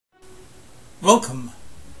Welcome.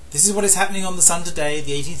 This is what is happening on the Sun today,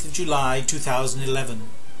 the 18th of July 2011.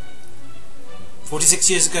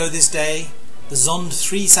 46 years ago this day, the Zond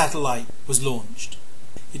 3 satellite was launched.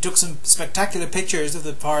 It took some spectacular pictures of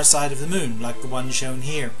the far side of the moon, like the one shown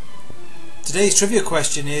here. Today's trivia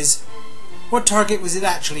question is, what target was it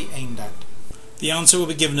actually aimed at? The answer will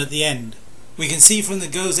be given at the end. We can see from the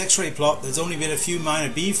GOES X-ray plot there's only been a few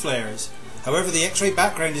minor B flares. However, the X-ray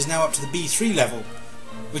background is now up to the B3 level,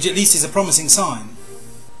 which at least is a promising sign.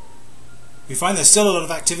 We find there's still a lot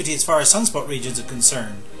of activity as far as sunspot regions are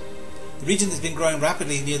concerned. The region that's been growing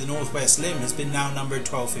rapidly near the northwest limb has been now numbered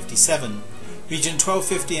 1257. Region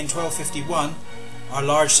 1250 and 1251 are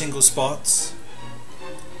large single spots.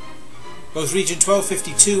 Both region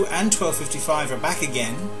 1252 and 1255 are back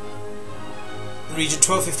again. Region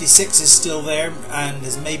 1256 is still there and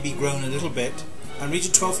has maybe grown a little bit. And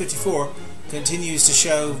region 1254 continues to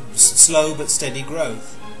show slow but steady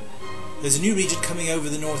growth. There's a new region coming over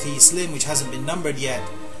the northeast limb which hasn't been numbered yet,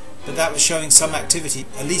 but that was showing some activity,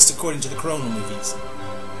 at least according to the Coronal movies.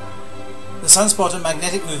 The sunspot and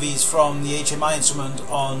magnetic movies from the HMI instrument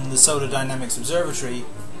on the Solar Dynamics Observatory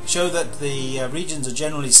show that the regions are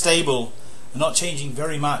generally stable and not changing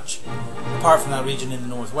very much, apart from that region in the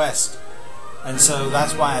northwest. And so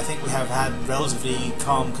that's why I think we have had relatively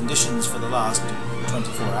calm conditions for the last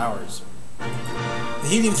 24 hours. The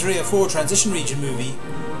Helium-304 transition region movie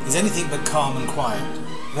is anything but calm and quiet.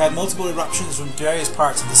 We've had multiple eruptions from various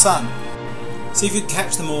parts of the Sun. See if you can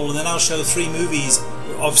catch them all, and then I'll show 3 movies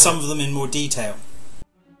of some of them in more detail.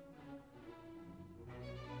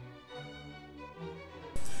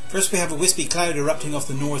 First we have a wispy cloud erupting off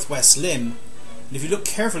the northwest limb, and if you look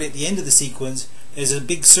carefully at the end of the sequence, there's a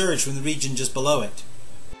big surge from the region just below it.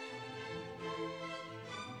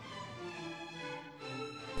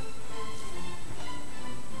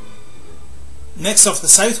 Next, off the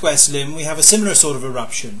southwest limb, we have a similar sort of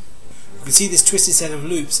eruption. You can see this twisted set of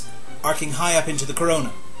loops arcing high up into the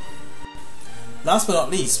corona. Last but not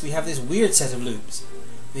least, we have this weird set of loops.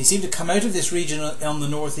 They seem to come out of this region on the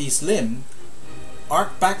northeast limb,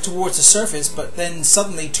 arc back towards the surface, but then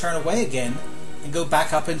suddenly turn away again and go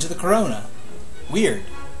back up into the corona. Weird.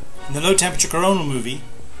 In the low temperature coronal movie,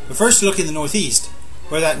 the first look in the northeast,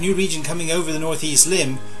 where that new region coming over the northeast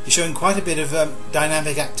limb is showing quite a bit of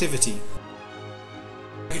dynamic activity.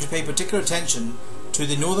 I'd like you to pay particular attention to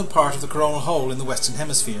the northern part of the coronal hole in the western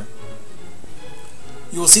hemisphere.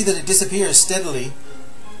 You will see that it disappears steadily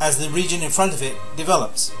as the region in front of it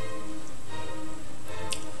develops.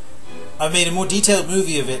 I've made a more detailed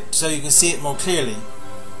movie of it so you can see it more clearly.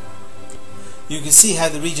 You can see how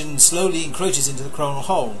the region slowly encroaches into the coronal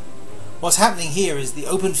hole. What's happening here is the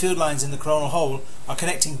open field lines in the coronal hole are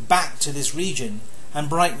connecting back to this region and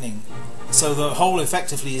brightening, so the hole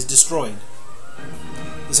effectively is destroyed.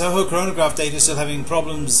 The SOHO coronagraph data is still having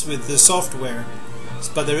problems with the software,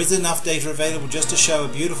 but there is enough data available just to show a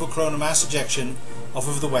beautiful coronal mass ejection off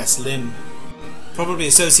of the west limb, probably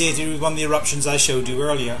associated with one of the eruptions I showed you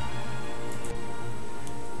earlier.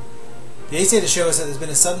 The ACE data show us that there's been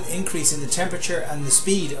a sudden increase in the temperature and the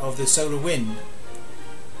speed of the solar wind,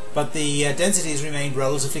 but the density has remained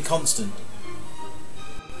relatively constant.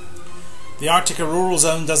 The Arctic auroral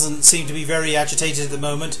zone doesn't seem to be very agitated at the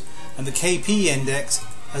moment, and the KP index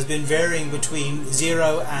has been varying between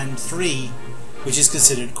 0 and 3, which is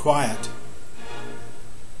considered quiet.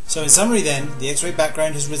 So in summary then, the X-ray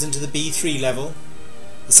background has risen to the B3 level,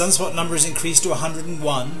 the sunspot number has increased to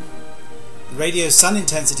 101, the radio sun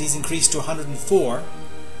intensity has increased to 104,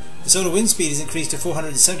 the solar wind speed has increased to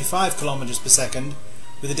 475 km per second,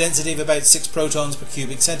 with a density of about 6 protons per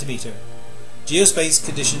cubic centimetre. Geospace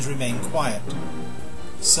conditions remain quiet.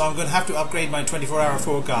 So I'm going to have to upgrade my 24-hour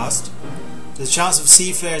forecast. The chance of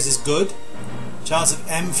C flares is good, the chance of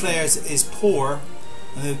M flares is poor,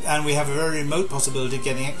 and we have a very remote possibility of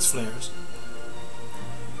getting X flares.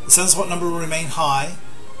 The sunspot number will remain high,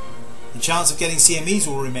 the chance of getting CMEs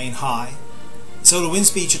will remain high, the solar wind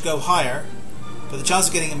speed should go higher, but the chance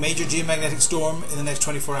of getting a major geomagnetic storm in the next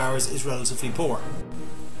 24 hours is relatively poor.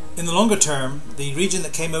 In the longer term, the region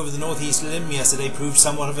that came over the northeast limb yesterday proved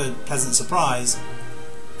somewhat of a pleasant surprise,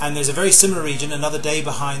 and there's a very similar region another day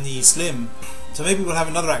behind the east limb, so maybe we'll have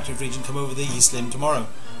another active region come over the east limb tomorrow.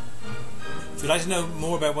 If you'd like to know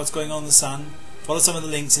more about what's going on in the Sun, follow some of the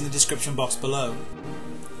links in the description box below.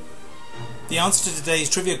 The answer to today's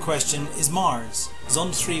trivia question is Mars.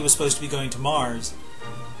 Zond 3 was supposed to be going to Mars,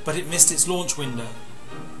 but it missed its launch window,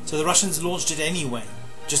 so the Russians launched it anyway,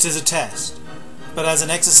 just as a test. But as an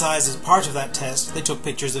exercise as part of that test, they took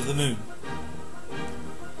pictures of the moon.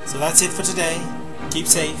 So that's it for today. Keep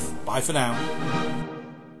safe. Bye for now.